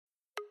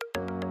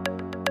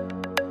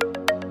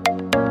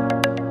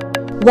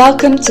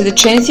Welcome to the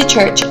Trinity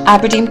Church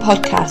Aberdeen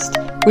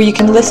podcast, where you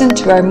can listen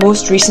to our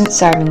most recent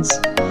sermons.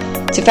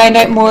 To find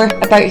out more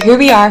about who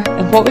we are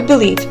and what we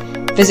believe,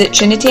 visit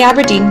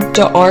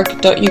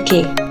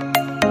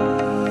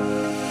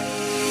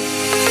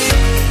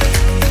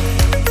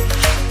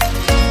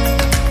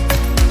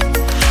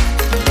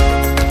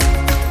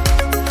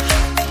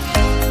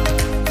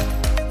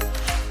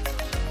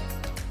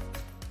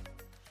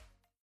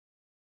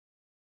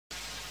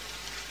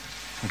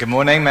Good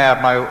morning. May I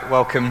have my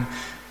welcome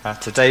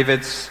to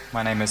David's.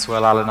 My name is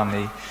Will Allen. I'm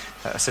the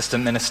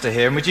assistant minister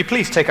here. And would you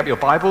please take up your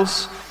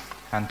Bibles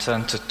and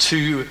turn to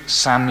 2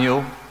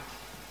 Samuel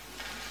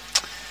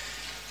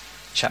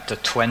chapter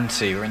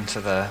 20. We're into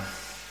the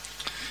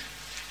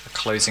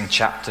closing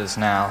chapters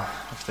now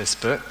of this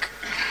book.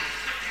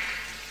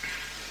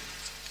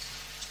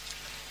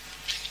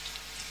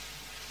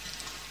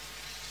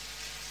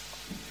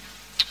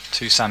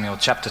 Two Samuel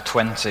chapter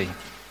 20.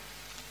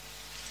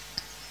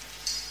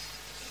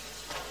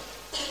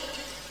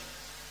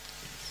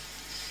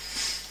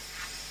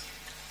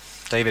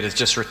 David has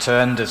just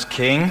returned as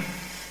king,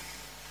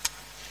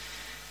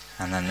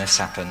 and then this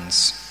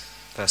happens.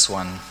 Verse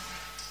 1.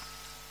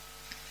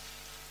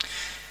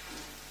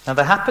 Now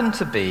there happened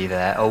to be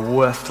there a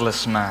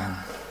worthless man,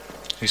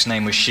 whose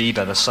name was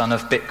Sheba, the son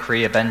of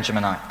Bichri, a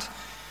Benjaminite.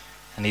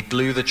 And he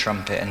blew the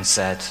trumpet and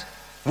said,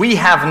 "We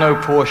have no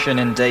portion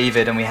in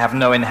David, and we have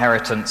no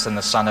inheritance in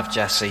the son of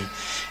Jesse.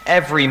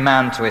 Every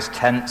man to his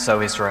tent,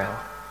 O Israel."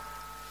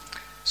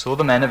 So all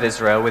the men of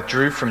Israel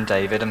withdrew from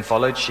David and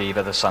followed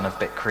Sheba, the son of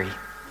Bichri.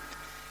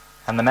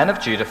 And the men of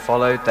Judah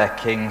followed their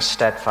king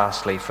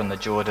steadfastly from the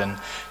Jordan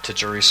to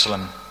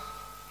Jerusalem.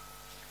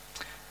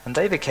 And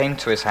David came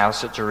to his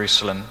house at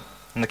Jerusalem,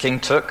 and the king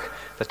took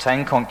the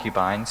 10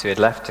 concubines who had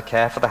left to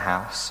care for the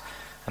house,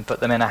 and put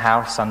them in a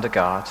house under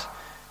guard,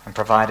 and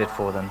provided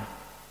for them,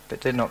 but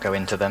did not go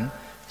into them,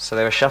 so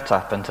they were shut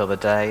up until the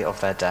day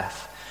of their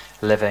death,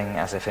 living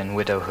as if in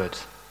widowhood.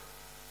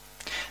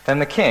 Then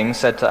the king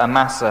said to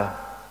Amasa,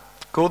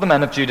 "Call the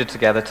men of Judah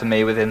together to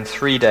me within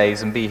 3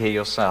 days, and be here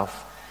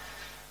yourself."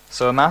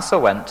 So Amasa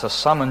went to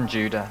summon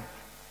Judah,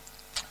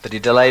 but he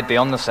delayed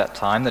beyond the set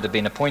time that had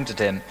been appointed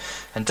him.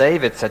 And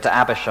David said to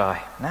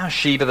Abishai, "Now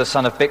Sheba the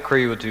son of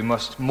Bichri will do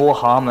more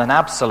harm than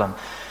Absalom.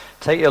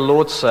 Take your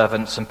Lord's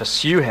servants and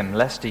pursue him,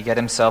 lest he get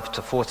himself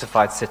to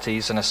fortified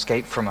cities and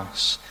escape from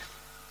us."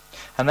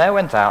 And there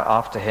went out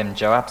after him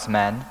Joab's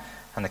men,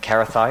 and the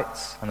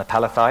Kerethites, and the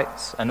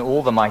Pelethites, and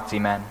all the mighty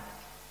men.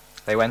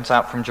 They went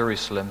out from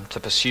Jerusalem to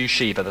pursue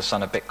Sheba the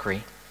son of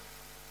Bichri.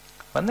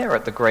 When they were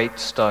at the great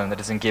stone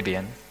that is in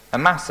Gibeon,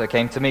 Amasa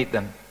came to meet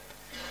them.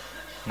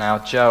 Now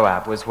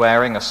Joab was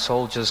wearing a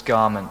soldier's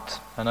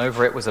garment, and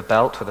over it was a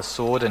belt with a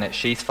sword in its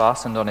sheath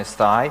fastened on his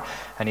thigh,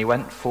 and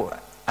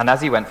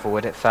as he went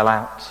forward it fell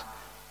out.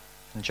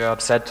 And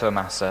Joab said to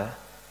Amasa,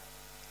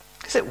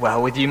 "Is it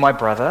well with you, my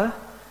brother?"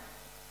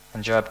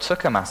 And Joab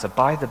took Amasa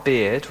by the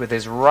beard with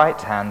his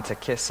right hand to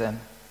kiss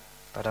him.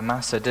 But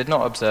Amasa did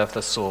not observe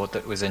the sword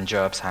that was in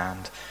Joab's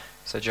hand,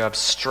 so Joab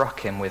struck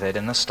him with it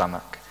in the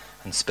stomach,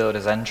 and spilled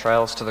his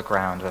entrails to the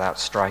ground without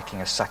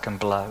striking a second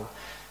blow,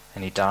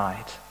 and he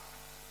died.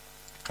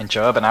 And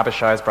Joab and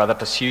Abishai's brother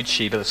pursued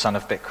Sheba the son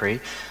of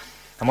Bichri,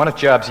 and one of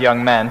Joab's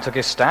young men took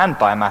his stand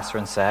by Amasa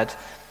and said,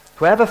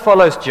 "Whoever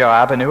follows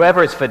Joab and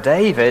whoever is for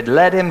David,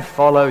 let him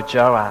follow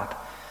Joab."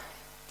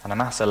 And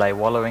Amasa lay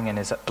wallowing in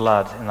his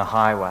blood in the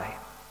highway,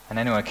 and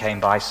anyone who came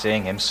by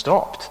seeing him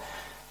stopped.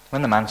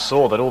 When the man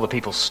saw that all the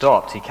people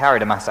stopped, he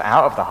carried Amasa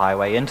out of the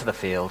highway into the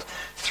field,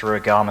 threw a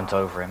garment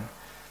over him.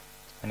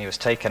 When he was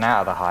taken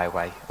out of the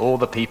highway, all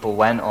the people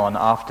went on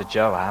after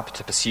Joab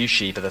to pursue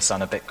Sheba the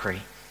son of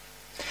Bichri.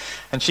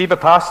 And Sheba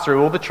passed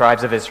through all the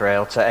tribes of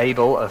Israel to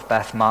Abel of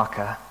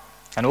Beth-Maachah,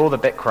 and all the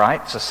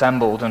Bichrites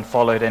assembled and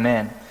followed him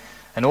in.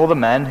 And all the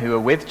men who were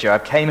with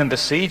Joab came and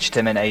besieged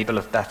him in Abel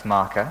of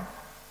Beth-Maachah.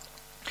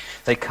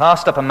 They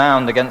cast up a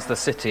mound against the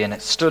city, and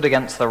it stood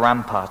against the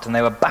rampart, and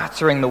they were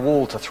battering the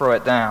wall to throw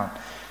it down.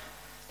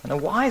 And a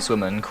wise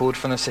woman called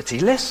from the city,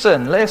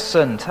 "Listen,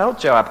 listen, tell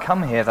Joab,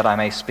 come here that I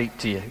may speak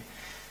to you."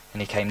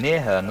 And he came near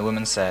her, and the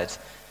woman said,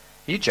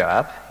 "You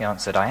Joab?" He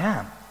answered, "I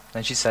am."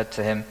 Then she said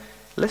to him,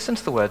 "Listen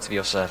to the words of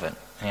your servant."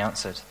 And he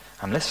answered,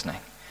 "I'm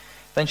listening."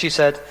 Then she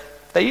said,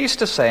 "They used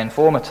to say in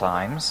former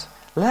times,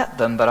 'Let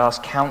them but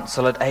ask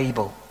counsel at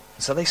Abel.'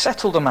 And so they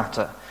settled the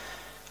matter.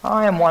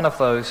 I am one of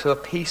those who are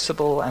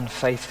peaceable and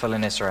faithful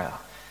in Israel.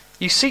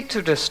 You seek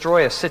to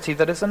destroy a city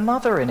that is a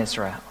mother in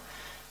Israel.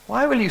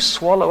 Why will you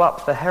swallow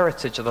up the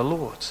heritage of the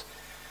Lord?"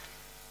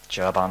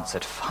 Joab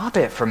answered, "Far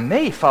be it from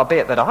me, far be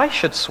it that I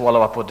should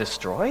swallow up or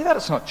destroy. That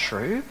is not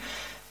true.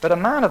 But a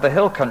man of the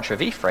hill country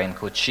of Ephraim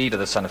called Sheba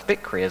the son of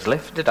Bichri has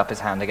lifted up his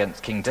hand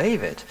against King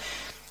David.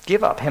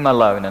 Give up him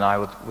alone, and I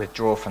will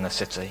withdraw from the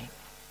city."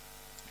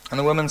 And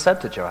the woman said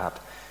to Joab,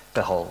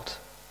 "Behold,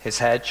 his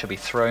head shall be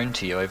thrown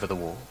to you over the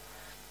wall."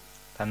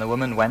 Then the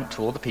woman went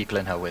to all the people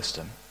in her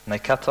wisdom, and they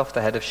cut off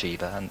the head of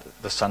Sheba and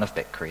the son of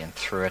Bichri and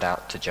threw it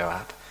out to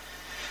Joab.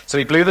 So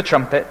he blew the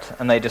trumpet,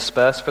 and they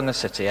dispersed from the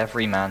city,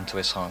 every man to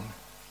his home.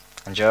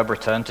 And Joab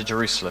returned to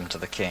Jerusalem to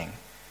the king.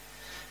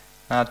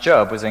 Now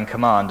Joab was in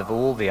command of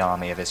all the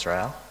army of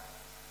Israel,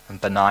 and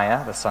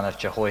Benaiah, the son of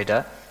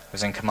Jehoiada,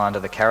 was in command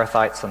of the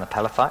Kerethites and the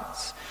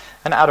Pelethites,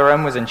 and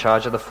Adoram was in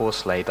charge of the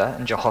forced labor,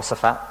 and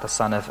Jehoshaphat, the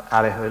son of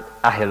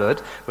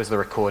Ahilud, was the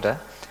recorder,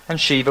 and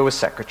Sheva was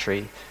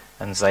secretary,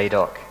 and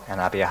Zadok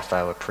and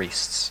Abiathar were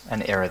priests,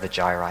 and Ira the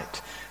Jairite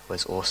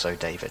was also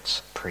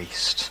David's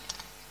priest.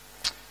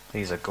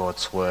 These are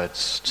God's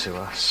words to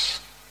us.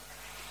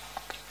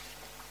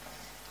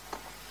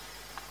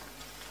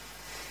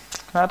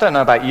 Now, I don't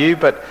know about you,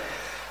 but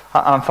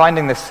I'm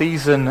finding this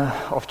season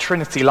of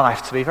Trinity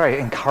life to be very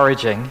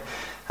encouraging.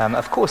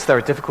 Of course, there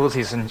are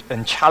difficulties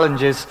and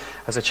challenges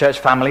as a church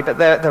family, but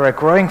there are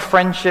growing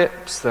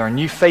friendships, there are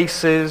new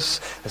faces,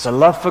 there's a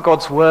love for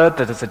God's word,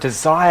 there's a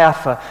desire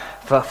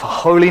for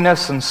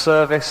holiness and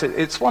service.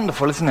 It's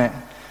wonderful, isn't it?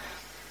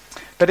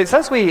 But it's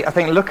as we, I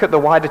think, look at the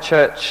wider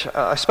church,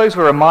 I suppose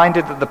we're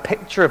reminded that the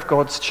picture of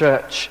God's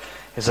church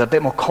is a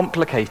bit more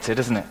complicated,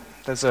 isn't it?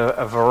 There's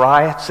a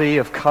variety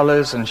of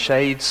colors and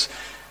shades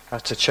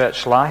to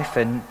church life,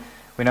 and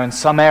we know in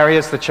some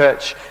areas the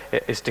church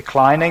is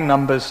declining,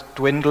 numbers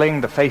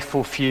dwindling, the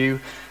faithful few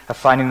are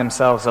finding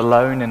themselves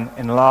alone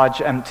in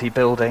large empty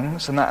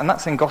buildings, and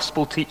that's in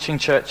gospel teaching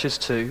churches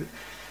too.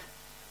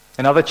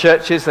 In other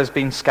churches there's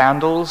been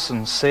scandals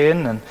and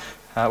sin, and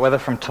whether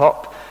from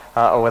top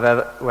or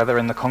whether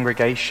in the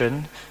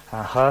congregation,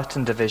 hurt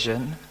and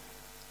division.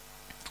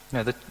 You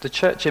know, the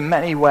church in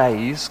many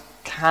ways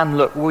can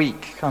look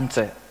weak, can't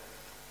it?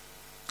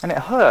 And it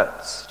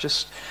hurts.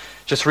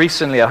 Just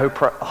recently, a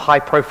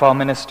high-profile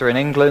minister in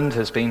England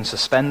has been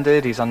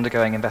suspended. He's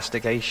undergoing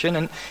investigation,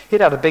 and it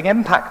had a big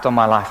impact on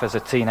my life as a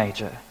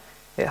teenager.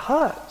 It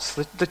hurts.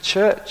 The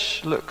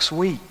church looks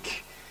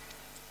weak.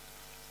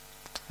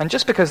 And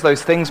just because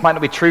those things might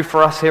not be true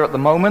for us here at the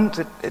moment,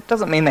 it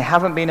doesn't mean they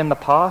haven't been in the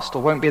past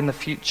or won't be in the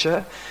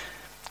future.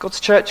 God's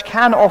church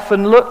can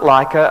often look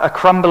like a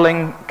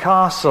crumbling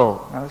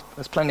castle. Now,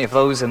 there's plenty of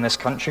those in this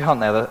country, aren't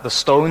there? The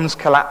stones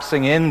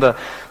collapsing in,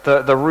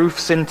 the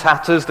roofs in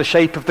tatters, the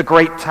shape of the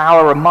great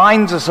tower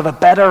reminds us of a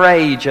better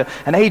age,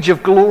 an age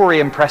of glory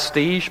and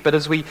prestige. But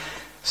as we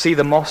see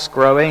the moss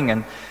growing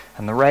and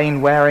the rain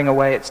wearing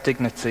away its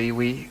dignity,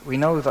 we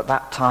know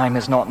that time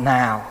is not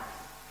now.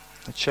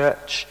 The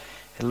church,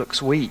 it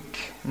looks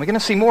weak. And we're going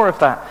to see more of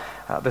that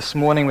this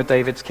morning with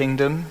David's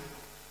kingdom.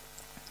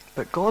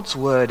 But God's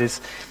word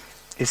is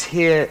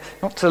here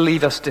not to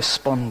leave us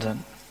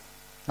despondent.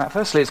 Now,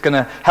 firstly, it's going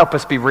to help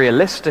us be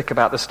realistic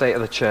about the state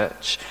of the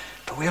church,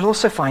 but we'll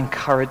also find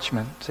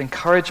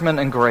encouragement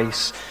and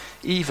grace,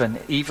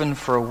 even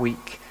for a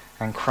weak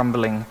and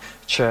crumbling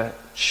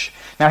church.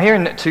 Now, here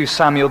in 2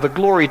 Samuel, the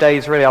glory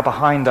days really are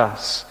behind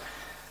us.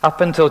 Up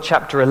until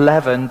chapter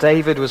 11,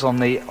 David was on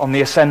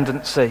the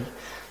ascendancy.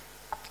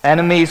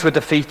 Enemies were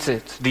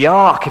defeated. The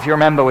ark, if you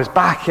remember, was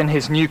back in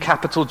his new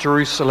capital,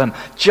 Jerusalem.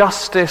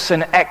 Justice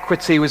and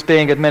equity was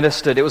being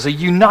administered. It was a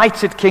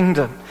united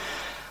kingdom.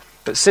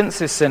 But since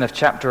this sin of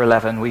chapter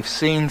 11, we've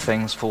seen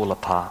things fall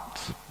apart.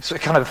 So it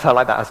kind of felt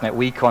like that, hasn't it?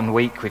 Week on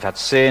week, we've had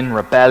sin,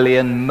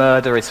 rebellion,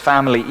 murder, his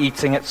family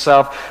eating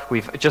itself.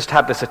 We've just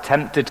had this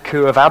attempted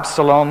coup of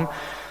Absalom.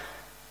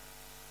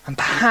 And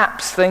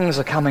perhaps things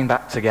are coming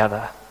back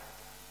together.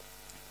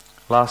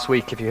 Last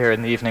week, if you're here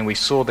in the evening, we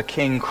saw the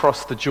king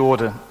cross the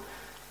Jordan.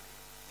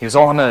 He was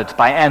honored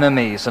by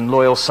enemies and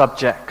loyal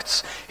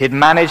subjects. He'd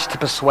managed to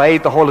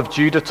persuade the whole of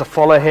Judah to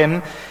follow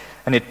him,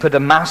 and he'd put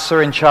Amasa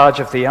in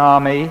charge of the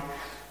army,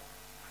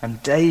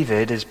 and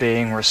David is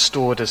being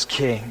restored as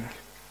king.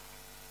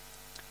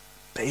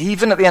 But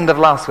even at the end of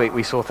last week,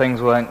 we saw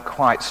things weren't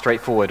quite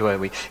straightforward, were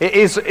we?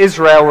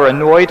 Israel were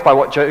annoyed by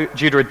what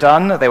Judah had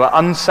done. They were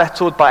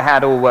unsettled by how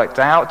it all worked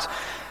out.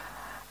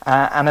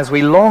 And as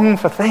we long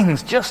for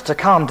things just to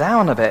calm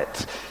down a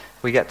bit,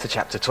 we get to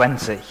chapter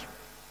 20.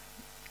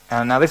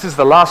 And now this is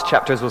the last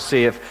chapter, as we'll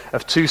see,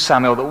 of 2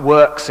 Samuel that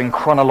works in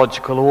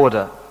chronological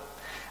order.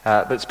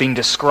 That's been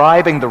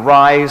describing the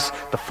rise,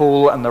 the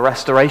fall, and the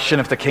restoration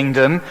of the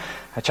kingdom.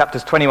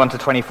 Chapters 21 to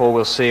 24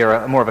 we'll see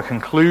are more of a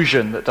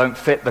conclusion that don't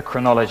fit the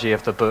chronology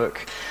of the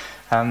book.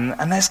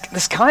 And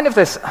there's kind of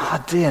this,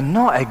 oh dear,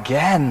 not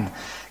again,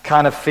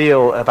 kind of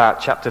feel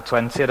about chapter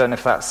 20. I don't know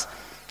if that's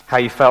how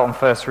you felt on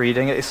first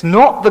reading it. It's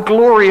not the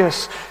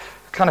glorious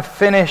kind of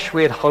finish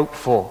we had hoped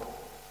for.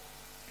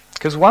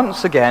 Because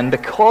once again,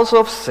 because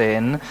of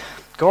sin,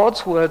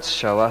 God's words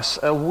show us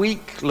a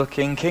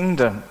weak-looking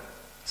kingdom.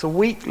 It's a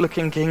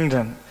weak-looking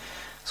kingdom.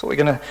 That's what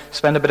we're going to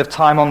spend a bit of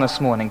time on this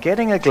morning,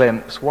 getting a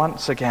glimpse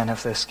once again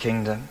of this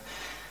kingdom.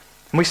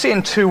 And we see it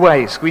in two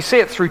ways. We see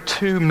it through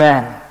two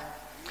men.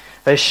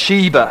 There's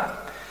Sheba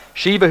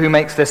who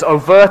makes this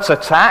overt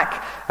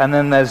attack, and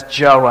then there's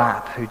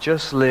Joab, who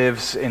just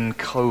lives in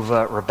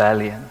covert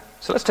rebellion.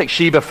 So let's take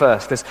Sheba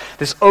first,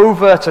 this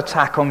overt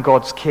attack on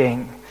God's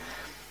king.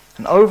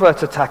 An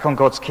overt attack on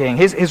God's king.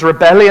 His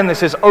rebellion,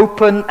 this is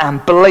open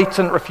and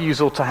blatant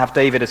refusal to have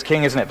David as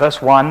king, isn't it?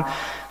 Verse 1,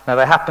 now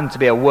there happened to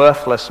be a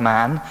worthless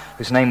man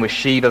whose name was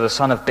Sheba, the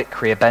son of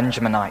Bichri, a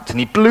Benjaminite. And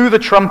he blew the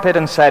trumpet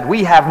and said,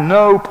 we have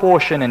no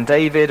portion in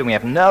David, and we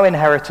have no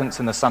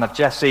inheritance in the son of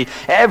Jesse.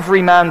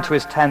 Every man to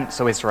his tent,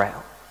 O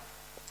Israel.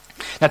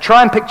 Now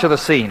try and picture the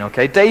scene,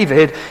 okay?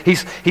 David,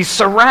 he's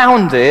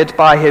surrounded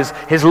by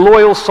his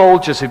loyal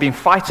soldiers who've been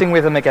fighting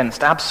with him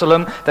against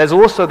Absalom. There's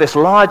also this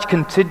large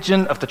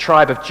contingent of the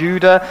tribe of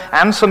Judah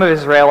and some of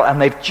Israel, and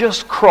they've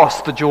just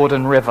crossed the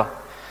Jordan River.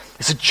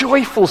 It's a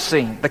joyful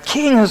scene. The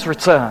king has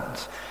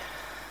returned.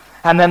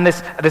 And then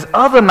this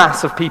other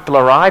mass of people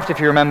arrived, if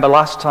you remember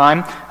last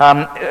time,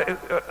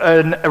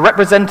 a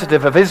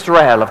representative of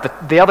Israel, of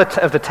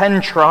the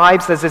 10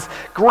 tribes. There's this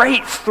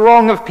great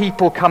throng of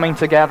people coming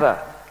together.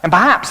 And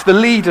perhaps the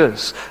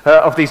leaders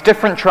of these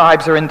different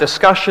tribes are in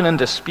discussion and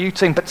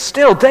disputing, but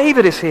still,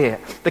 David is here.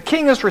 The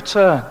king has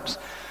returned.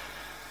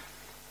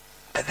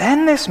 But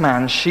then this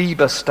man,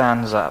 Sheba,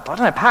 stands up. I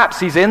don't know, perhaps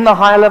he's in the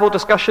higher level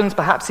discussions,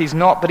 perhaps he's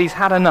not, but he's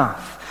had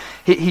enough.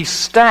 He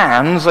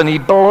stands and he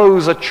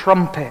blows a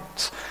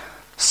trumpet.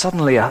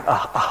 Suddenly a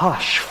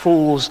hush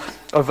falls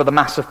over the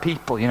mass of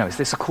people. Is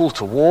this a call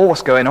to war?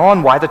 What's going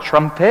on? Why the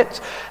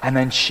trumpet? And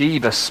then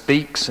Sheba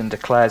speaks and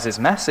declares his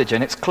message,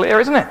 and it's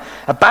clear, isn't it?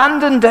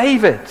 Abandon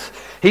David.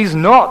 He's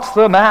not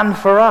the man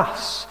for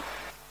us.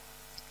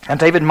 And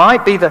David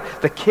might be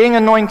the king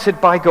anointed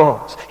by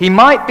God. He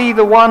might be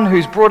the one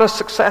who's brought us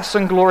success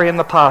and glory in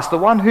the past, the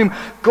one whom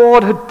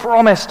God had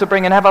promised to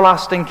bring an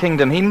everlasting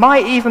kingdom. He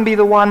might even be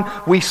the one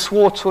we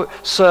swore to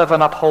serve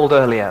and uphold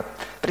earlier.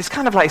 But it's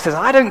kind of like he says,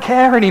 I don't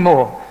care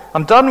anymore.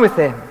 I'm done with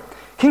him.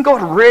 Can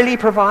God really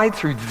provide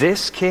through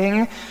this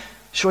king?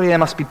 Surely there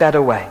must be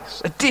better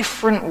ways, a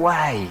different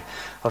way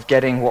of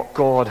getting what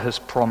God has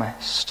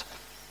promised.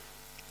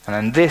 And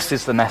then this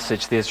is the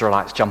message the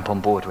Israelites jump on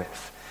board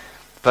with.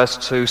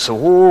 Verse 2, so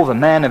all the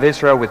men of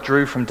Israel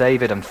withdrew from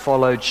David and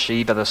followed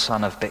Sheba the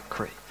son of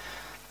Bichri.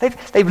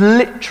 They've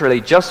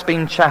literally just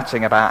been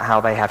chatting about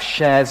how they have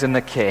shares in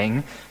the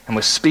king and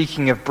were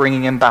speaking of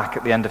bringing him back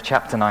at the end of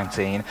chapter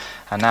 19,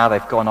 and now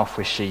they've gone off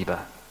with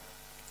Sheba.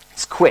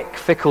 It's quick,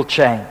 fickle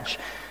change.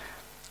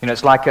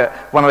 It's like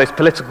one of those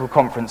political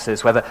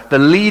conferences where the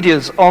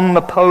leader's on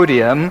the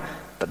podium,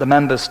 but the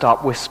members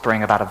start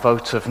whispering about a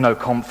vote of no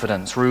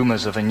confidence,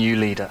 rumors of a new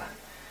leader.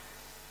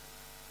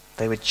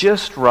 They would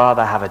just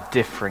rather have a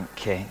different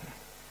king.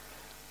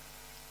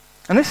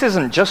 And this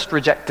isn't just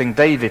rejecting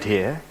David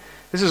here.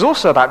 This is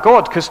also about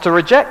God, because to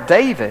reject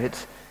David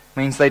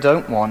means they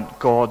don't want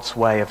God's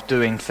way of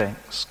doing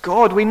things.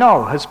 God, we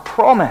know, has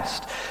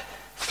promised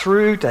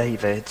through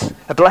David,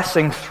 a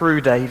blessing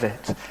through David,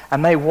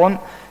 and they want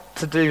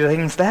to do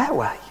things their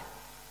way.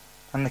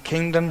 And the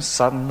kingdom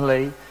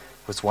suddenly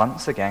was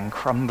once again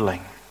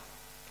crumbling.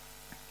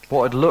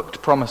 What had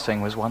looked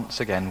promising was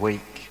once again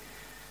weak.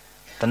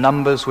 The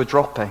numbers were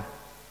dropping.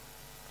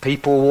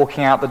 People were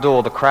walking out the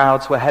door. The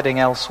crowds were heading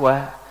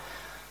elsewhere.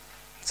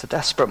 It's a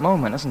desperate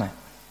moment, isn't it?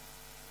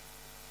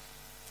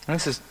 And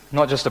this is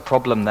not just a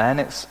problem then.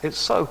 It's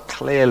so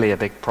clearly a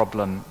big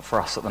problem for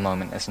us at the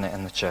moment, isn't it,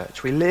 in the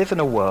church? We live in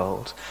a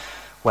world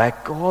where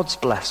God's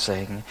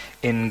blessing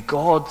in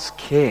God's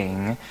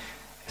King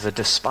is a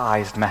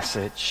despised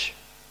message.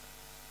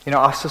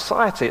 Our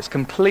society, it's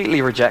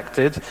completely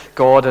rejected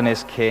God and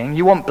his King.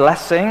 You want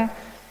blessing?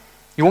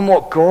 You want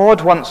what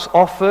God once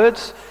offered?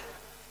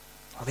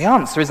 Well, the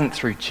answer isn't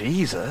through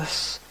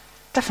Jesus.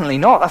 Definitely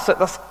not.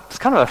 That's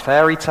kind of a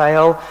fairy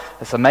tale.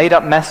 It's a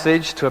made-up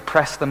message to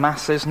oppress the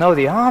masses. No,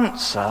 the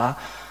answer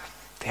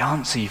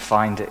you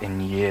find it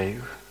in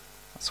you.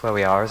 That's where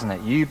we are, isn't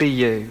it? You be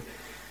you.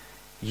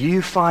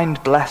 You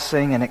find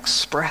blessing in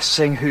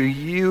expressing who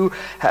you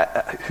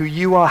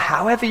are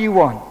however you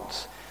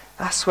want.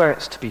 That's where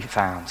it's to be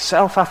found.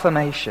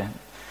 Self-affirmation.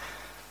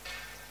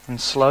 And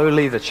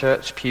slowly the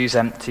church pews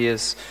empty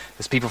as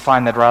people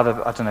find they'd rather,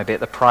 be at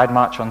the Pride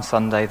March on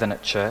Sunday than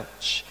at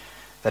church.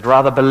 They'd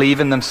rather believe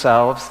in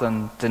themselves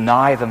than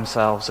deny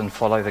themselves and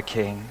follow the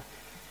King.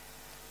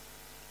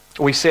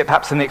 We see it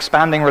perhaps in the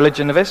expanding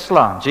religion of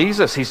Islam.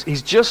 Jesus,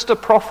 he's just a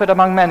prophet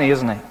among many,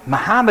 isn't he?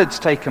 Muhammad's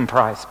taken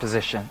prized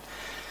position.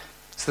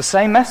 It's the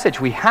same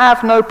message. We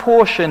have no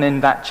portion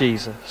in that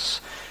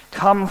Jesus.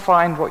 Come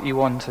find what you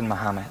want in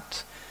Muhammad.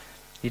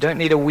 You don't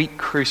need a weak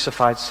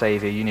crucified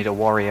savior, you need a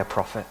warrior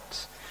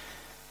prophet.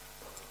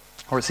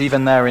 Or it's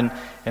even there in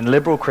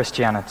liberal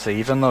Christianity.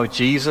 Even though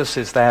Jesus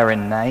is there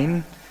in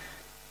name,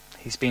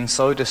 he's been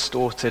so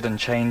distorted and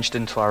changed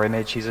into our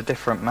image, he's a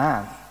different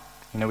man.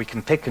 We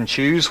can pick and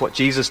choose what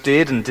Jesus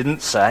did and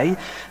didn't say,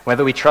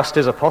 whether we trust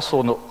his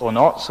apostle or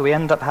not, so we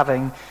end up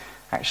having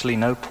actually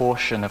no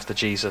portion of the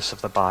Jesus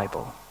of the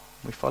Bible.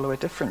 We follow a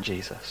different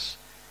Jesus.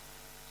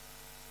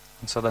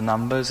 And so the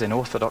numbers in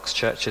Orthodox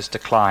churches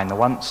decline. The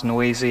once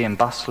noisy and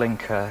bustling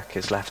kirk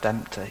is left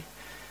empty.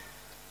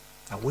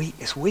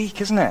 It's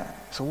weak, isn't it?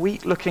 It's a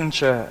weak-looking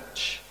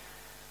church.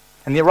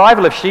 And the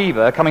arrival of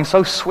Sheba, coming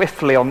so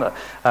swiftly on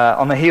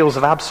the heels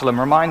of Absalom,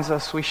 reminds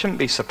us we shouldn't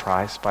be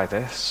surprised by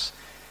this.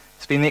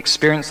 It's been the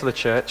experience of the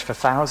church for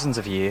thousands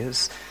of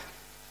years.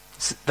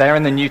 It's there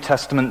in the New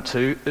Testament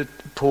too.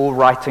 Paul,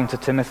 writing to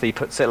Timothy,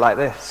 puts it like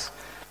this.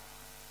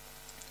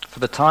 For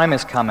the time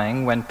is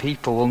coming when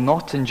people will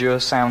not endure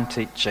sound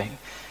teaching,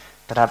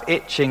 but have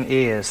itching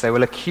ears. They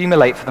will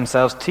accumulate for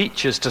themselves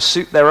teachers to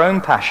suit their own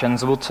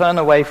passions and will turn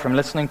away from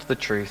listening to the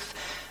truth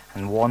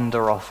and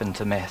wander off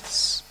into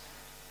myths.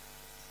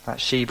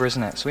 That's Sheba,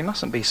 isn't it? So we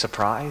mustn't be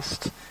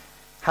surprised.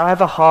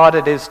 However hard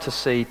it is to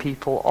see,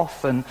 people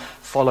often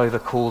follow the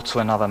call to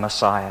another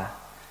Messiah.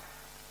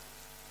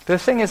 The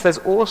thing is, there's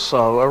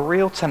also a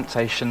real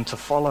temptation to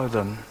follow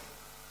them.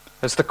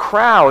 As the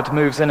crowd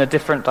moves in a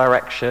different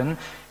direction,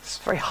 it's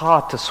very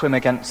hard to swim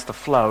against the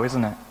flow,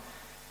 isn't it?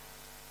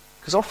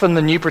 Because often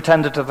the new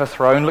pretender to the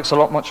throne looks a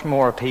lot much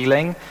more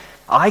appealing.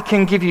 I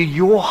can give you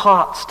your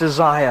heart's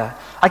desire.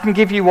 I can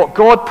give you what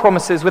God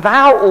promises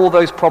without all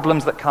those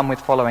problems that come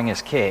with following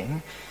his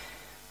king.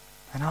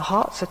 And our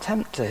hearts are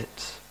tempted.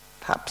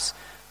 Perhaps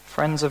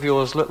friends of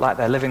yours look like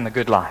they're living the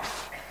good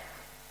life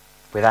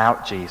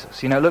without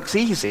Jesus. It looks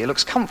easy, it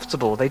looks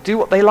comfortable. They do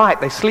what they like,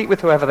 they sleep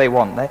with whoever they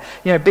want.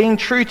 Being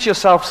true to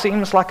yourself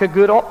seems like a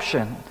good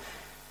option.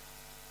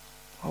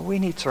 Well, we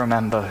need to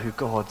remember who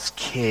God's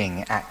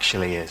king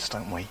actually is,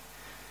 don't we?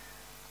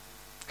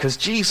 Because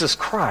Jesus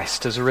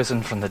Christ has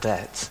risen from the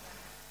dead.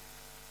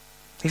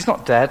 He's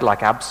not dead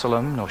like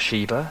Absalom nor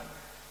Sheba.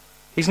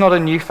 He's not a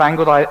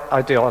newfangled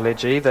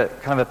ideology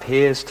that kind of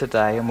appears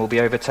today and will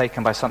be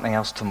overtaken by something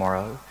else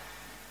tomorrow.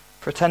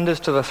 Pretenders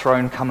to the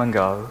throne come and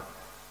go,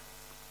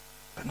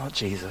 but not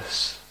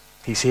Jesus.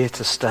 He's here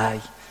to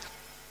stay.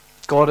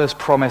 God has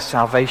promised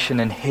salvation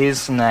in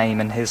his name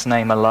and his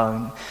name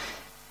alone.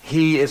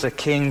 He is a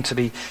king to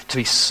be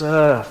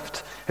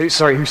served, who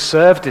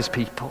served his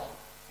people.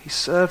 He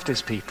served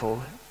his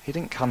people. He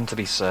didn't come to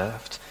be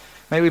served.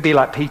 May we be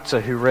like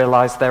Peter, who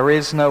realized there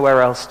is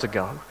nowhere else to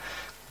go.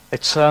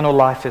 Eternal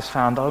life is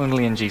found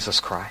only in Jesus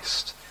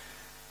Christ.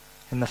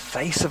 In the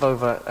face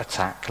of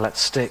attack,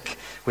 let's stick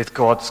with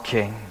God's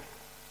king.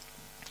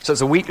 So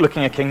it's a weak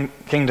looking at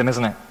kingdom,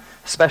 isn't it?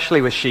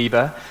 Especially with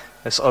Sheba,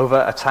 this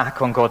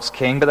attack on God's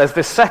king. But there's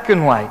this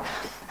second way,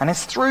 and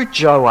it's through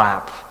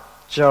Joab.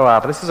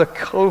 This is a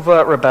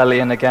covert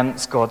rebellion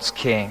against God's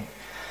king.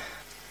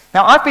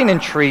 Now, I've been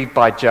intrigued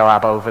by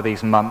Joab over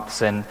these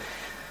months in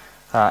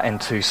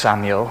 2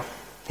 Samuel.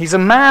 He's a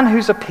man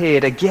who's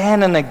appeared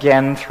again and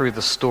again through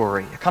the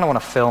story. I kind of want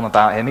to film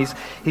about him.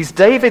 He's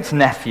David's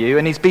nephew,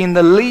 and he's been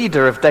the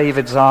leader of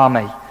David's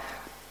army.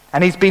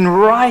 And he's been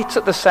right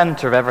at the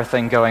center of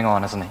everything going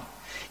on, hasn't he?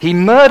 He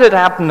murdered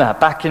Abner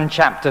back in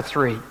chapter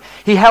 3.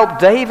 He helped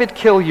David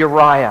kill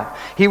Uriah.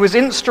 He was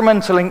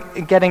instrumental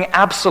in getting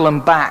Absalom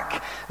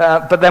back,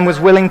 but then was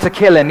willing to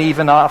kill him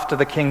even after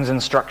the king's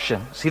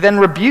instructions. He then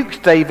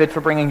rebuked David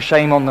for bringing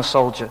shame on the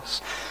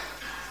soldiers.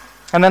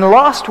 And then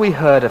last we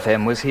heard of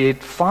him was he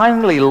had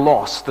finally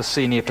lost the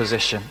senior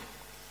position.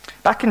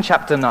 Back in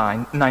chapter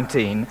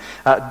 19,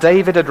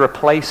 David had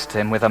replaced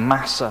him with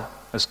Amasa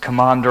as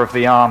commander of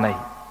the army.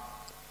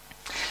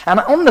 And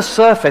on the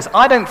surface,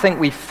 I don't think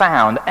we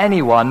found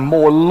anyone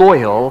more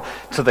loyal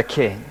to the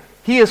king.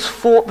 He has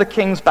fought the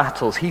king's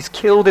battles. He's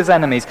killed his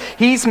enemies.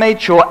 He's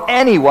made sure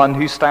anyone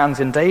who stands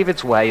in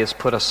David's way is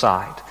put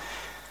aside.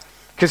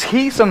 Because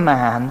he's a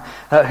man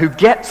who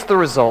gets the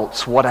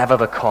results whatever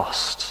the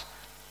cost.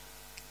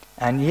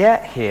 And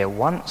yet here,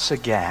 once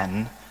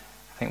again,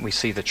 I think we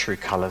see the true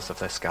colors of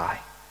this guy.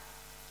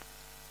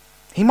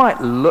 He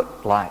might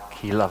look like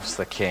he loves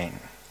the king,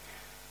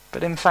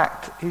 but in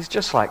fact, he's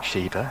just like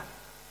Sheba.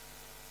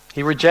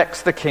 He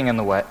rejects the king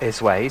and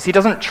his ways. He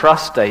doesn't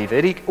trust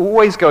David. He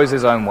always goes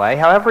his own way,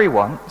 however he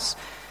wants.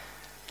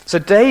 So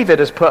David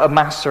has put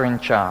Amasa in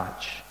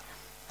charge.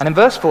 And in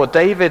verse 4,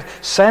 David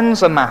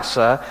sends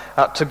Amasa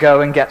to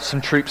go and get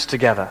some troops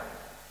together.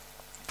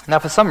 Now,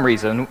 for some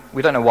reason,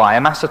 we don't know why,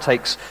 Amasa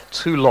takes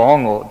too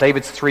long, or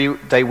David's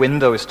 3-day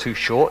window is too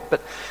short,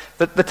 but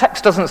the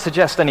text doesn't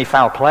suggest any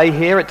foul play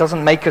here. It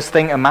doesn't make us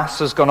think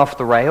Amasa's gone off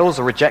the rails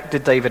or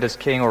rejected David as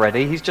king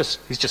already. He's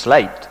just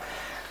late.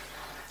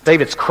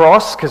 David's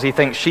cross because he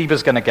thinks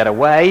Sheba's going to get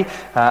away.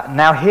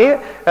 Now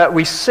here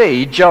we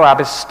see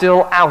Joab is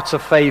still out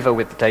of favor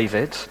with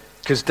David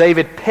because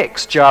David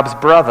picks Joab's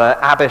brother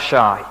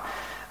Abishai.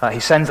 He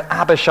sends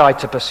Abishai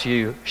to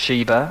pursue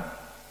Sheba.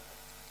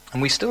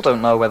 And we still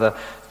don't know whether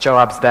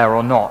Joab's there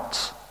or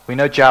not. We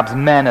know Joab's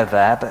men are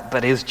there,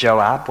 but is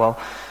Joab? Well,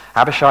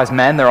 Abishai's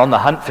men, they're on the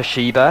hunt for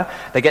Sheba.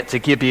 They get to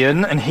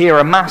Gibeon, and here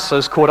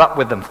Amasa's caught up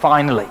with them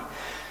finally.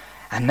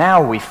 And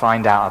now we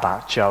find out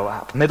about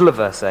Joab. Middle of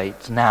verse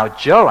 8. Now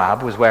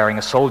Joab was wearing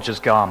a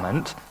soldier's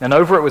garment, and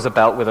over it was a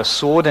belt with a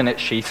sword in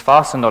its sheath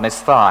fastened on his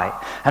thigh.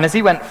 And as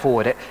he went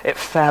forward, it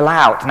fell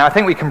out. Now I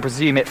think we can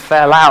presume it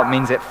fell out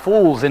means it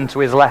falls into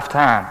his left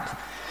hand.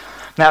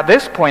 Now at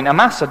this point,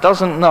 Amasa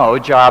doesn't know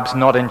Joab's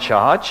not in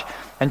charge,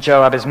 and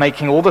Joab is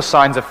making all the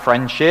signs of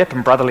friendship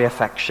and brotherly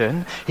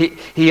affection.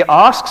 He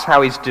asks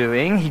how he's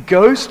doing. He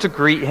goes to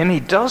greet him. He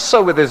does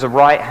so with his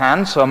right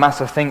hand, so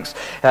Amasa thinks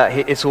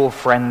it's all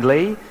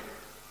friendly.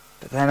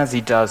 But then as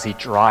he does, he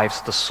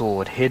drives the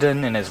sword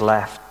hidden in his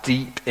left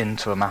deep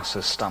into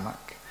Amasa's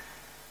stomach,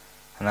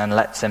 and then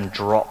lets him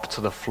drop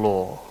to the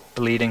floor,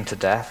 bleeding to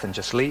death, and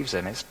just leaves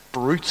him. It's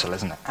brutal,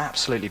 isn't it?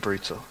 Absolutely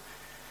brutal.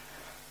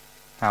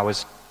 Now,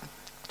 was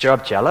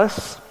Joab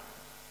jealous?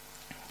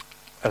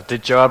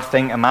 Did Joab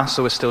think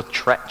Amasa was still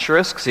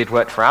treacherous because he'd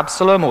worked for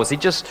Absalom, or was he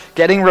just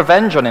getting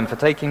revenge on him for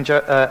taking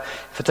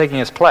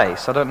his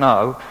place? I don't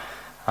know.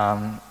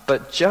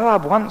 But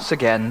Joab once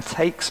again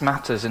takes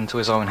matters into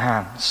his own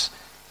hands.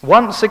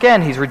 Once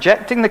again, he's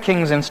rejecting the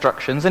king's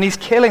instructions and he's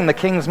killing the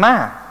king's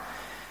man.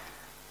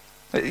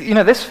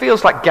 This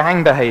feels like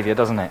gang behavior,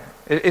 doesn't it?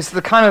 It's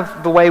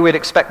the way we'd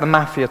expect the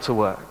mafia to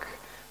work,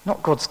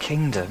 not God's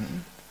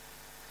kingdom.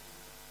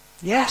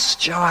 Yes,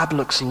 Joab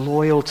looks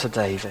loyal to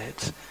David,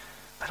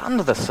 but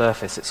under the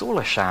surface, it's all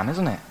a sham,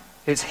 isn't it?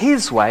 It's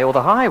his way or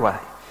the highway.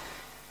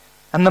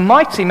 And the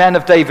mighty men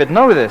of David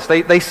know this.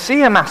 They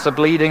see Amasa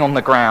bleeding on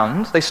the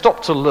ground. They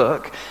stop to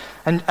look.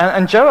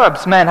 And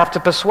Joab's men have to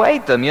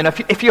persuade them.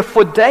 If you're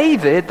for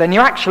David, then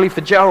you're actually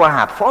for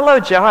Joab. Follow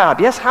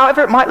Joab. Yes,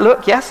 however it might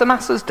look. Yes,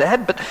 Amasa's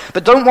dead,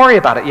 but don't worry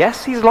about it.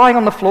 Yes, he's lying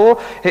on the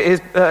floor, is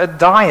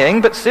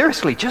dying. But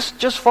seriously,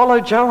 just follow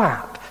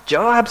Joab.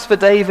 Joab's for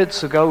David,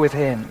 so go with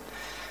him.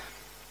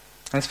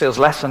 This feels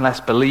less and less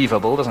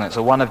believable, doesn't it?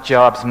 So one of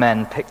Joab's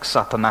men picks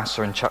up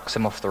Amasa and chucks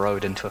him off the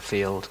road into a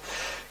field,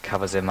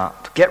 covers him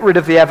up. Get rid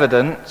of the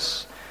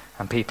evidence,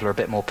 and people are a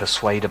bit more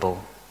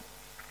persuadable.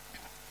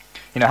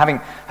 Having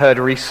heard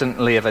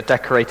recently of a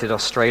decorated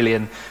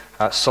Australian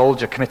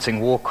soldier committing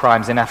war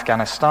crimes in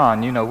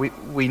Afghanistan,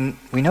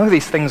 we know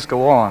these things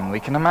go on. We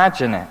can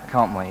imagine it,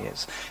 can't we?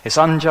 It's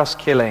unjust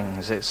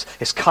killings,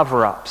 it's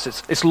cover-ups,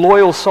 it's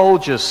loyal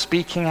soldiers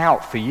speaking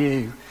out for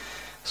you.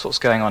 That's what's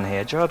going on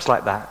here. Joab's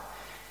like that.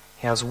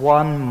 He has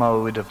one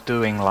mode of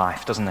doing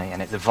life, doesn't he?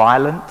 And it's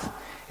violent,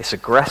 it's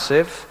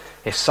aggressive.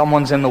 If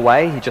someone's in the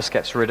way, he just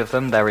gets rid of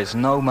them. There is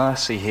no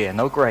mercy here,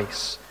 no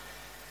grace.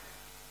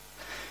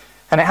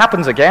 And it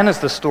happens again as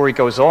the story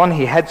goes on.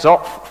 He heads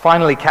off,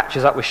 finally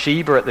catches up with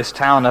Sheba at this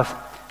town of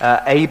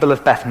Abel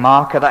of Beth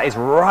Maachah. That is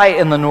right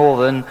in the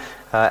northern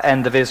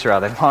end of Israel.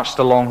 They've marched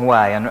a long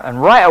way.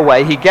 And right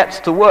away he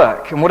gets to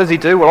work. And what does he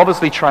do? Well,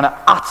 obviously trying to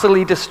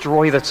utterly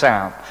destroy the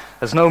town.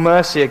 There's no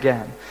mercy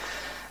again.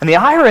 And the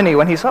irony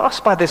when he's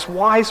asked by this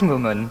wise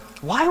woman,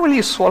 why will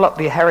you swallow up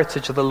the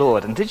heritage of the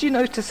Lord? And did you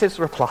notice his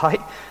reply?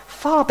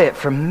 Far be it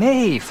from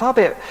me, far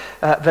be it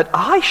that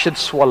I should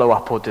swallow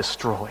up or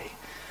destroy.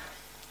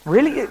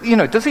 Really,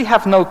 does he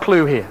have no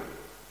clue here?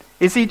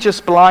 Is he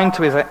just blind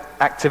to his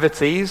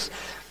activities,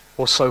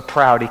 or so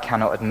proud he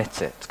cannot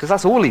admit it? Because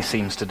that's all he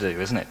seems to do,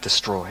 isn't it?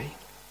 Destroy.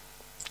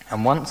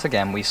 And once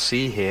again, we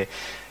see here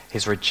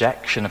his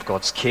rejection of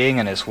God's king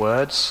and his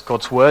words.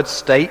 God's word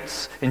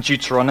states in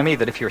Deuteronomy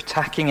that if you're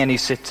attacking any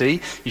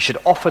city, you should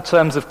offer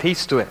terms of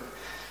peace to it.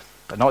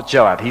 But not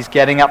Joab. He's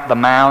getting up the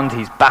mound,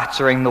 he's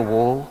battering the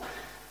wall.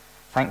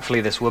 Thankfully,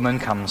 this woman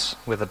comes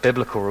with a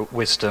biblical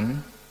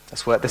wisdom.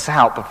 Let's work this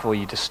out before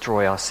you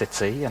destroy our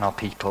city and our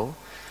people.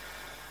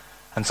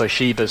 And so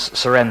Sheba's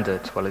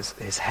surrendered. Well,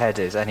 his head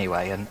is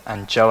anyway,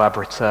 and Joab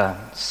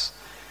returns.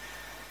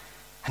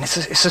 And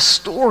it's a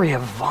story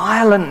of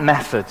violent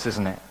methods,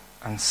 isn't it?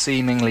 And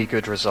seemingly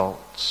good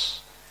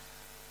results.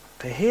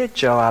 But here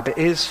Joab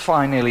is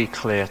finally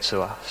clear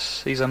to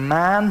us. He's a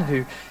man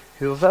who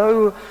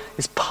although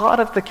is part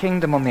of the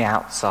kingdom on the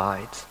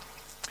outside,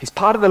 he's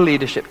part of the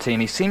leadership team.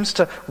 He seems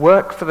to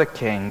work for the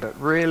king, but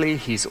really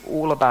he's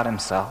all about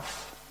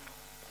himself.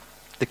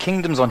 The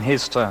kingdom's on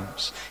his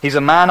terms. He's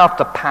a man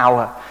after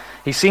power.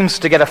 He seems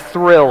to get a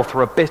thrill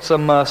through a bitter,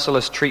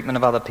 merciless treatment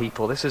of other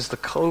people. This is the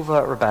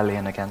covert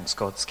rebellion against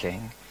God's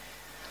king.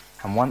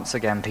 And once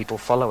again, people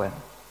follow him.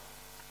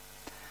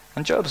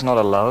 And Job's not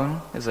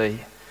alone, is he?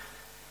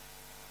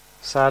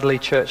 Sadly,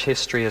 church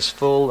history is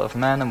full of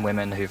men and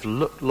women who've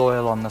looked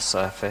loyal on the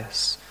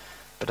surface,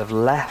 but have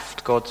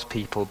left God's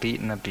people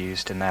beaten and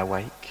abused in their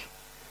wake.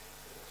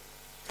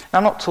 Now,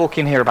 I'm not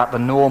talking here about the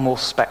normal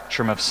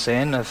spectrum of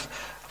sin of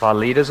our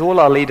leaders. All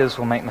our leaders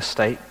will make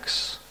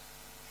mistakes,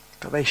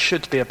 but they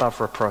should be above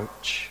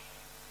reproach.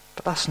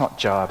 But that's not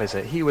Joab, is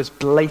it? He was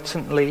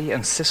blatantly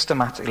and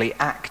systematically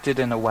acted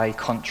in a way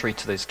contrary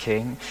to his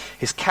king.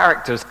 His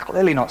character is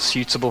clearly not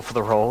suitable for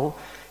the role.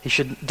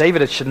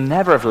 David should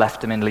never have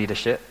left him in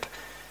leadership.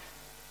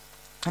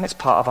 And it's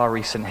part of our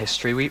recent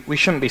history. We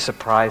shouldn't be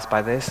surprised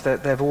by this. There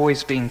have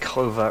always been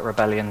covert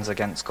rebellions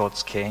against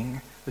God's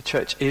king. The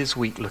church is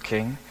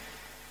weak-looking.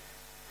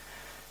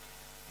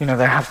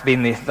 There have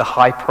been the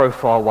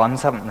high-profile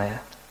ones, haven't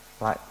there?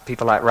 Like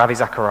people like Ravi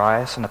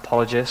Zacharias, an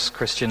apologist,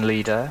 Christian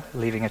leader,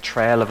 leaving a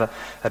trail of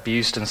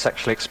abused and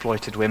sexually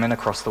exploited women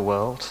across the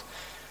world.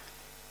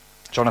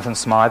 Jonathan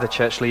Smythe, a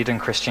church leader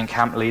and Christian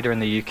camp leader in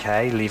the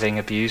UK, leaving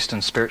abused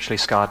and spiritually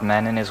scarred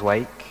men in his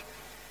wake.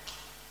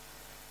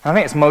 I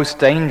think it's most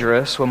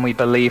dangerous when we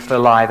believe the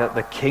lie that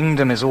the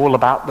kingdom is all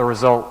about the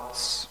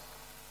results.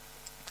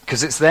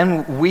 Because it's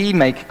then we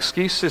make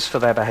excuses for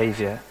their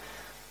behavior.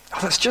 Oh,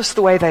 that's just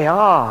the way they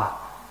are,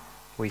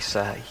 we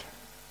say.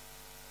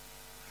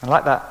 And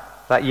like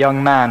that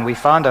young man, we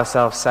find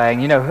ourselves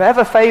saying,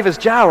 whoever favors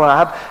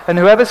Joab and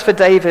whoever's for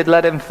David,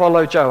 let him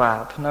follow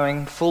Joab,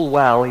 knowing full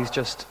well he's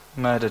just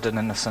murdered an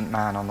innocent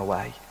man on the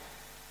way.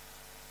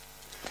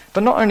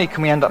 But not only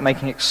can we end up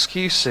making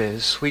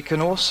excuses, we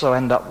can also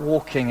end up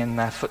walking in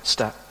their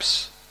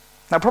footsteps.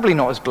 Now, probably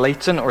not as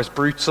blatant or as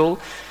brutal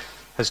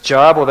as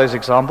Joab or those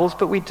examples,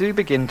 but we do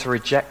begin to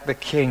reject the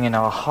king in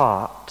our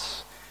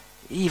heart,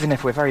 even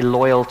if we're very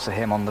loyal to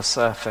him on the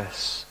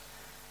surface.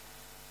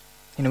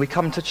 You know, we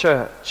come to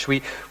church,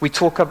 we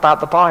talk about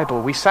the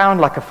Bible, we sound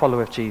like a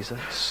follower of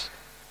Jesus,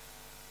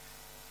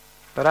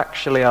 but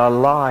actually our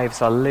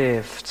lives are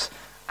lived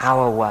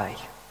our way.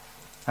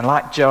 And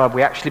like Joab,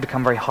 we actually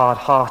become very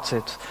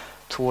hard-hearted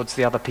towards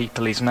the other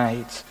people he's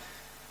made.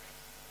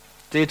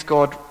 Did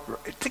God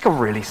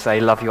really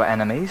say, love your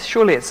enemies?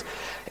 Surely it's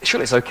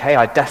okay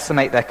I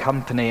decimate their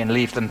company and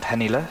leave them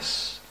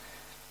penniless.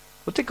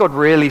 Or did God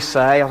really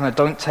say,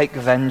 don't take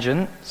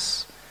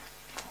vengeance?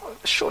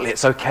 Surely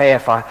it's okay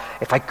if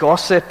I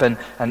gossip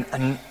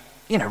and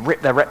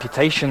rip their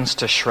reputations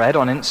to shred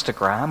on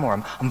Instagram,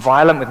 or I'm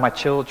violent with my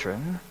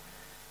children.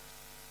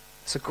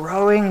 It's a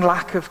growing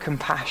lack of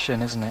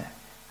compassion, isn't it?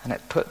 And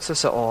it puts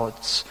us at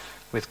odds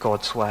with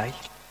God's way.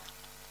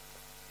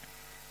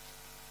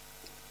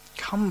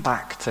 Come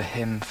back to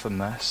him for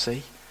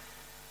mercy.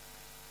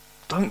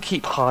 Don't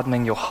keep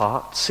hardening your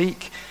heart.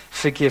 Seek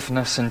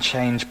forgiveness and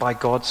change by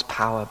God's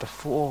power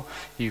before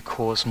you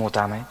cause more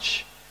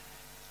damage.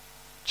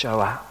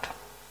 Joab,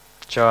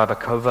 a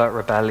covert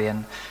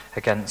rebellion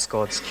against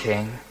God's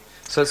king.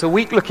 So it's a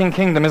weak-looking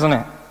kingdom, isn't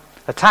it?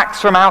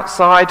 Attacks from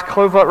outside,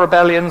 covert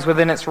rebellions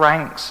within its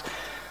ranks.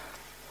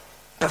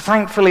 But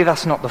thankfully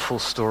that's not the full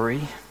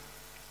story.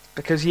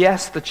 Because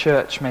yes, the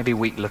church may be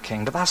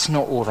weak-looking, but that's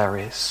not all there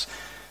is.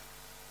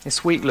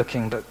 It's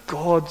weak-looking, but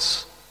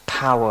God's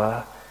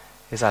power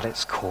is at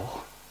its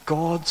core.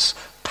 God's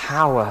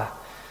power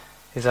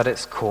is at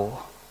its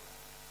core.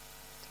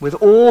 With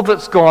all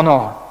that's gone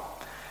on,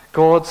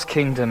 God's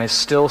kingdom is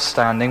still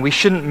standing. We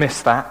shouldn't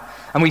miss that.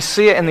 And we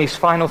see it in these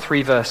final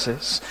 3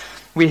 verses.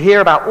 We hear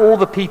about all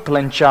the people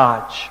in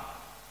charge.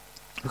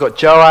 We've got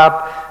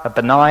Joab,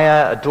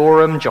 Benaiah,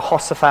 Adoram,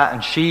 Jehoshaphat,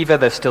 and Sheva.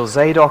 There's still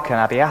Zadok and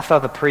Abiathar,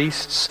 the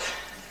priests.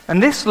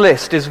 And this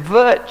list is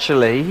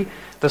virtually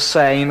the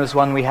same as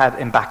one we had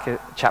in back at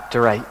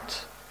chapter 8.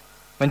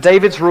 When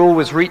David's rule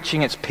was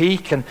reaching its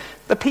peak, and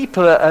the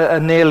people are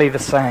nearly the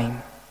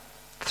same.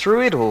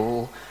 Through it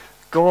all,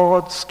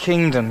 God's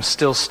kingdom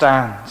still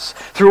stands.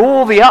 Through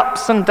all the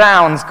ups and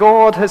downs,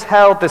 God has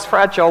held this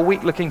fragile,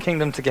 weak-looking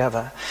kingdom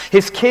together.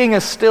 His king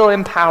is still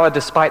in power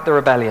despite the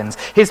rebellions.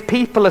 His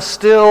people are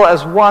still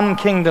as one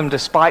kingdom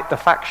despite the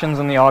factions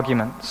and the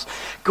arguments.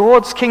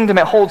 God's kingdom,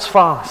 it holds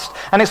fast,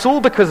 and it's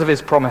all because of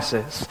his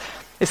promises.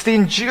 It's the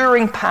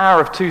enduring power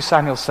of 2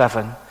 Samuel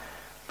 7,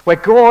 where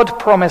God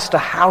promised a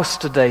house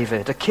to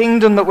David, a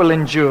kingdom that will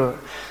endure.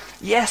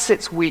 Yes,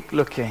 it's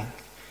weak-looking,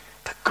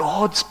 but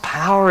God's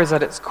power is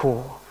at its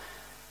core.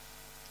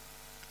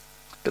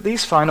 But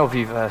these final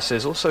few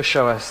verses also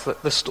show us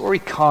that the story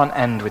can't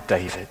end with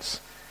David's.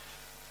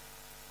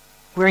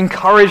 We're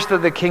encouraged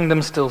that the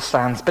kingdom still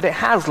stands, but it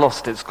has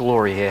lost its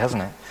glory here,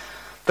 hasn't it?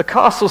 The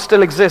castle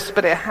still exists,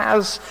 but it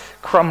has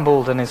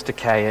crumbled and is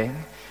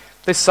decaying.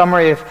 This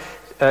summary of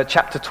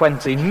chapter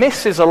 20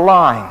 misses a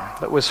line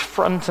that was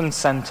front and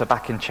center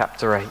back in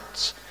chapter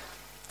 8.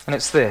 And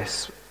it's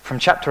this. From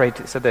chapter 8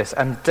 it said this: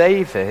 "And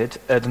David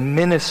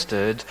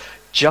administered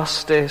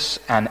justice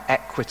and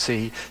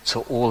equity to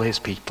all his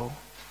people."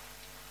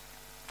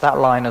 That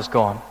line has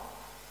gone.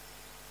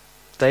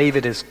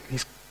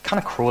 He's kind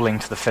of crawling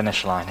to the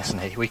finish line, isn't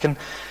he? He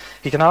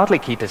can hardly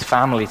keep his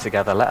family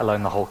together, let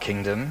alone the whole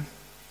kingdom.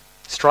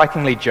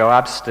 Strikingly,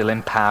 Joab's still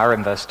in power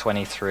in verse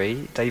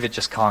 23. David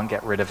just can't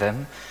get rid of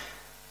him.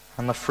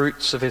 And the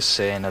fruits of his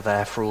sin are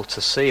there for all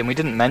to see. And we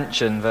didn't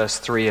mention verse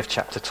 3 of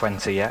chapter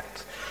 20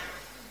 yet.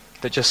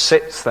 That just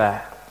sits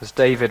there as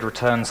David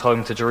returns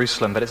home to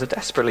Jerusalem. But it's a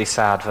desperately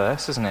sad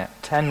verse, isn't it?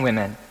 10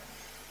 women,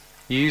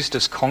 used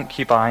as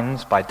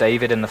concubines by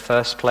David in the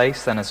first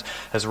place, then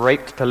as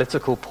raped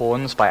political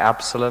pawns by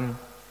Absalom,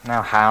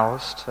 now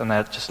housed, and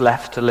they're just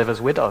left to live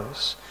as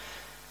widows.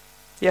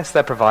 Yes,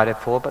 they're provided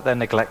for, but they're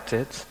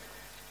neglected.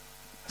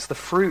 It's the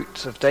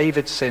fruit of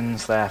David's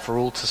sins there for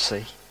all to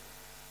see.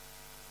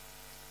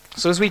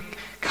 So as we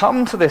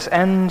come to this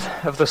end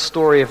of the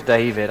story of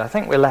David, I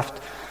think we're left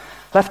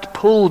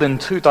pulled in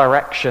 2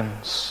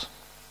 directions: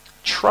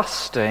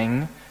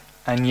 trusting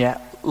and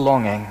yet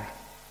longing.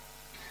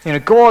 You know,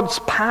 God's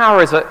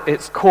power is at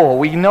its core.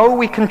 We know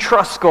we can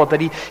trust God,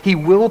 that He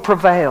will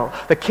prevail,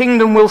 the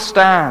kingdom will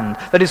stand,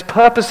 that His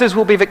purposes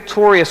will be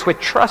victorious. We're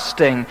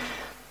trusting,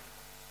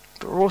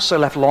 but we're also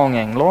left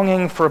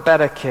longing for a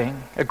better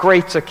king, a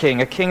greater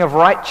king, a king of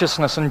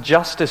righteousness and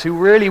justice who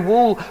really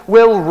will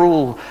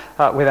rule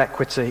with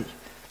equity.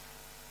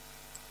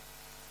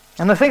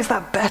 And the thing is,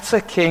 that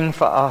better king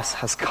for us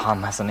has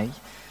come, hasn't he?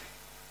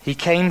 He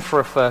came for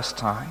a first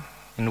time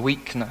in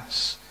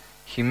weakness,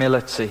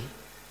 humility.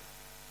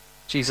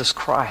 Jesus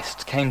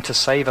Christ came to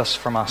save us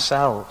from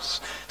ourselves,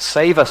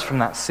 save us from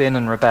that sin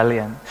and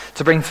rebellion,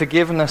 to bring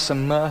forgiveness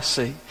and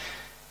mercy,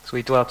 as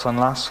we dwelt on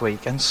last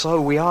week. And so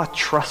we are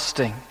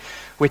trusting.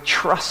 We're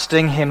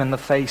trusting him in the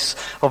face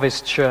of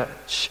his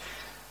church.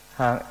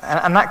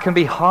 And that can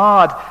be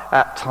hard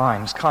at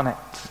times, can't it?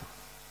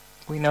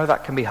 We know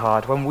that can be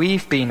hard when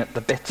we've been at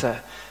the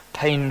bitter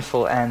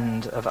painful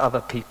end of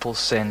other people's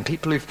sin.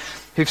 People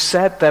who've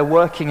said they're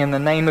working in the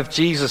name of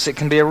Jesus. It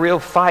can be a real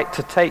fight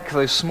to take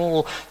those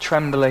small,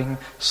 trembling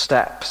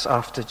steps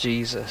after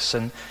Jesus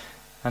and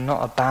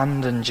not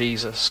abandon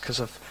Jesus because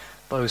of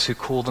those who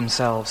call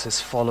themselves his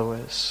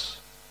followers.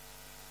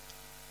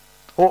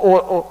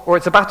 Or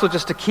it's a battle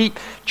just to keep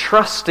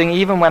trusting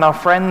even when our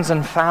friends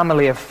and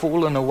family have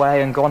fallen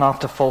away and gone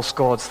after false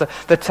gods.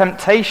 The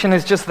temptation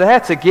is just there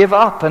to give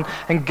up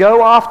and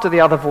go after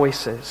the other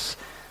voices.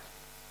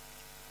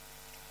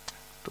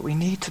 But we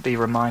need to be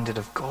reminded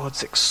of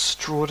God's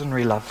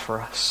extraordinary love for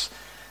us,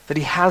 that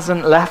he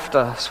hasn't left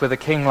us with a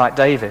king like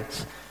David.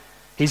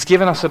 He's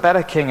given us a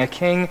better king, a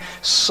king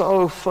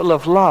so full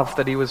of love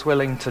that he was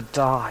willing to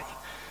die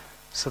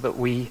so that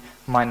we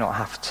might not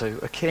have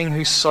to. A king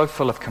who's so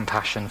full of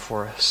compassion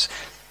for us.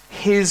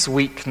 His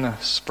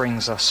weakness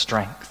brings us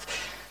strength.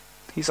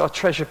 He's our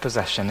treasure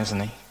possession, isn't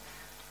he?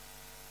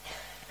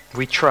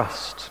 We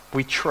trust.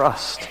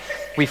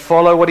 We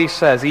follow what he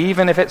says,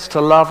 even if it's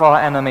to love our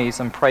enemies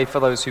and pray for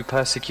those who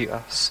persecute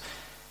us,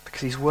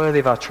 because he's worthy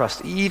of our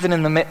trust, even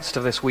in the midst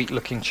of this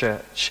weak-looking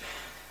church.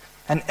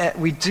 And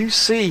we do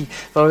see,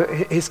 though,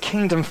 his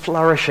kingdom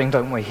flourishing,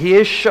 don't we? He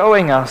is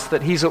showing us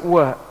that he's at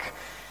work.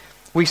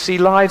 We see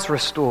lives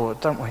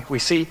restored, don't we? We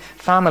see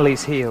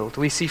families healed.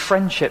 We see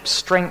friendships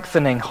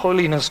strengthening,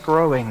 holiness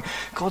growing.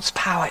 God's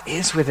power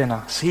is within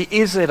us. He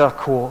is at our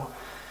core.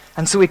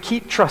 And so we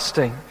keep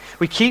trusting.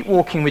 We keep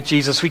walking with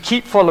Jesus. We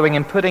keep following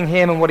and putting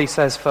him and what he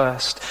says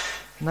first,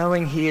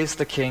 knowing he is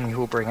the king who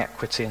will bring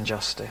equity and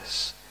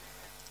justice.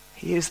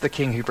 He is the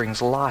king who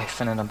brings life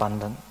and an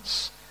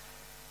abundance.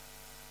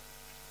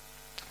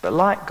 But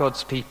like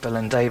God's people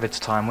in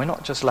David's time, we're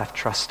not just left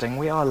trusting,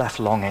 we are left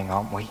longing,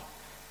 aren't we?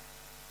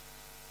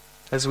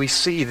 As we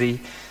see the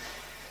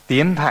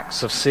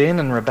impacts of sin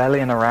and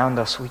rebellion around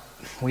us,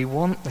 we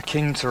want the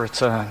king to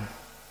return,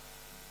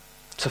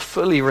 to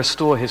fully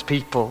restore his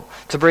people,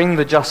 to bring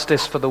the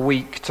justice for the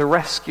weak, to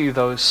rescue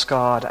those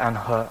scarred and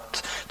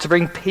hurt, to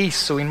bring peace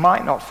so we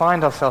might not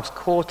find ourselves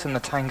caught in the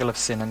tangle of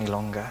sin any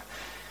longer.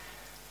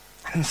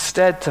 And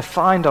instead to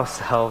find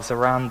ourselves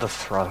around the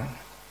throne.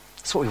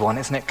 That's what we want,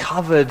 isn't it?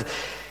 Covered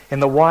in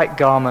the white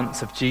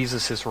garments of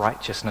Jesus'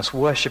 righteousness,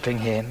 worshipping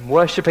him,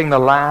 worshipping the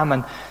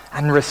Lamb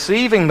and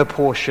receiving the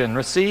portion,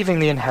 receiving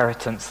the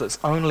inheritance that's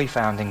only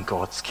found in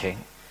God's King,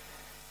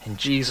 in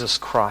Jesus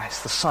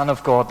Christ, the Son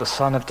of God, the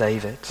Son of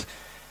David.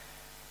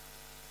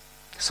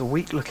 It's a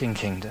weak-looking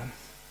kingdom,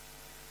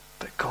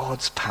 but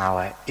God's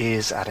power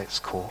is at its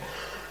core.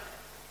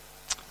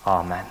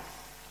 Amen.